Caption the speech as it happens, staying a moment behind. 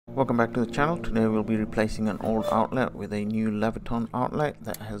Welcome back to the channel. Today we'll be replacing an old outlet with a new Leviton outlet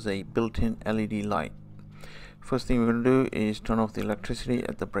that has a built-in LED light. First thing we're going to do is turn off the electricity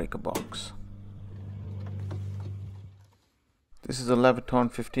at the breaker box. This is a Leviton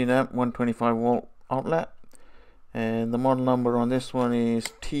 15 amp 125 volt outlet, and the model number on this one is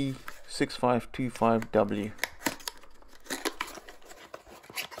T6525W.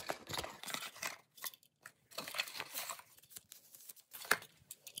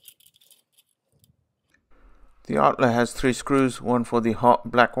 The outlet has 3 screws, one for the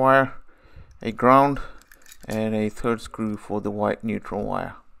hot black wire, a ground, and a third screw for the white neutral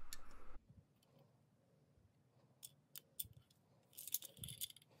wire.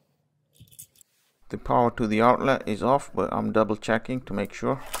 The power to the outlet is off, but I'm double checking to make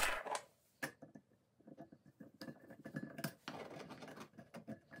sure.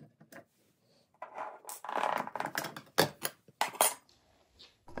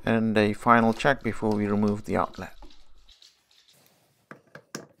 And a final check before we remove the outlet.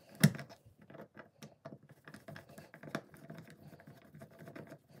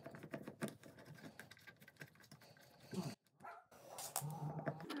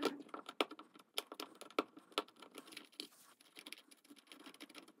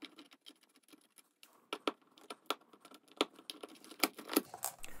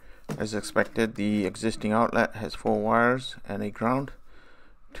 As expected, the existing outlet has 4 wires and a ground,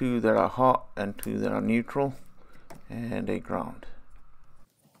 2 that are hot and 2 that are neutral, and a ground.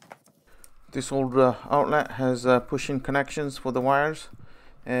 This old outlet has push-in connections for the wires,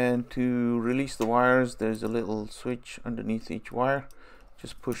 and to release the wires there's a little switch underneath each wire.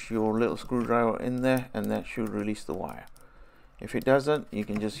 Just push your little screwdriver in there and that should release the wire. If it doesn't, you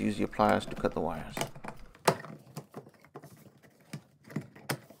can just use your pliers to cut the wires.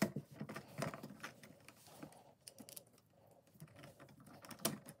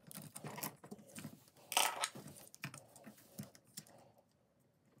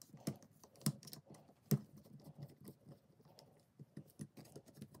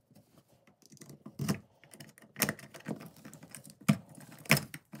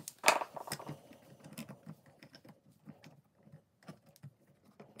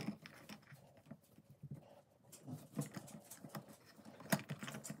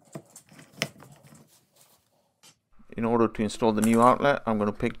 In order to install the new outlet, I'm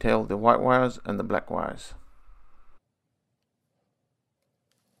going to pigtail the white wires and the black wires.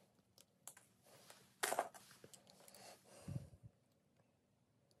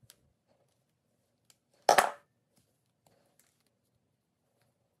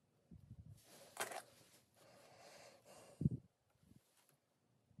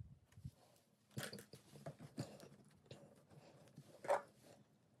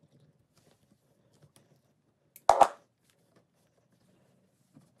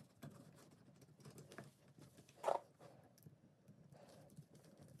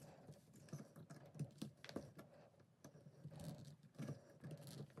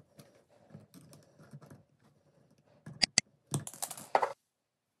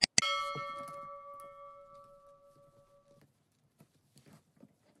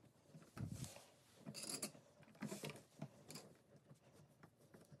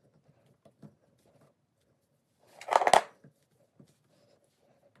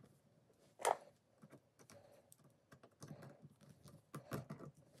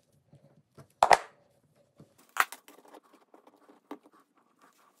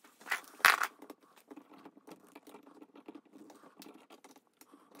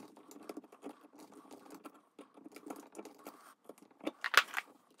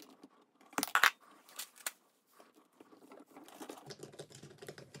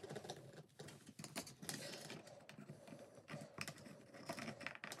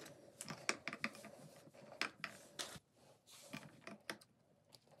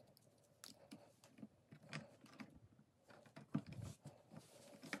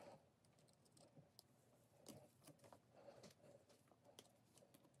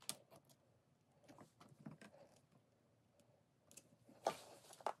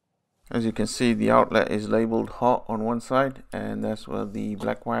 As you can see, the outlet is labeled hot on one side, and that's where the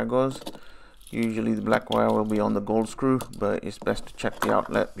black wire goes. Usually the black wire will be on the gold screw, but it's best to check the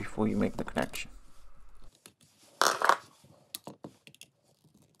outlet before you make the connection.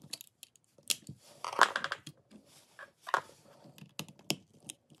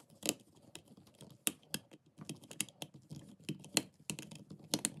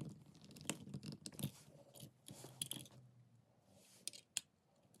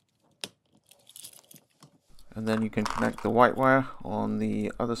 And then you can connect the white wire on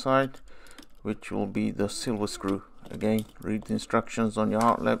the other side, which will be the silver screw, Again, read the instructions on your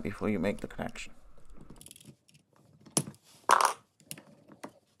outlet before you make the connection.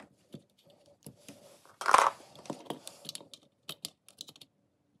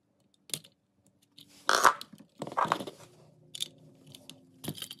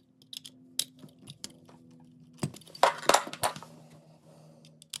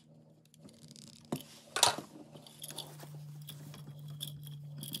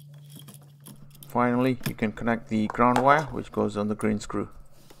 Finally, you can connect the ground wire, which goes on the green screw.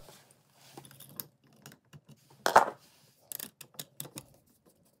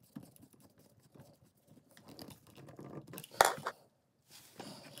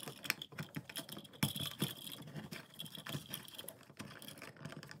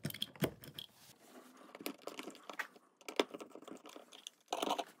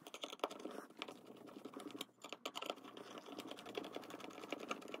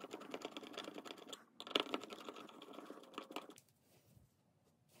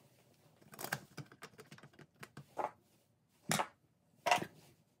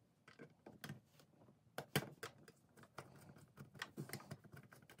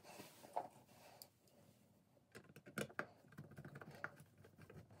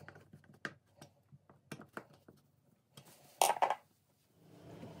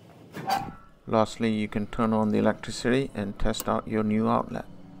 Lastly, you can turn on the electricity and test out your new outlet.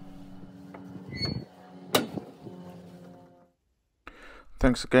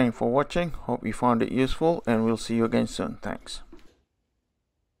 Thanks again for watching. Hope you found it useful, and we'll see you again soon. Thanks.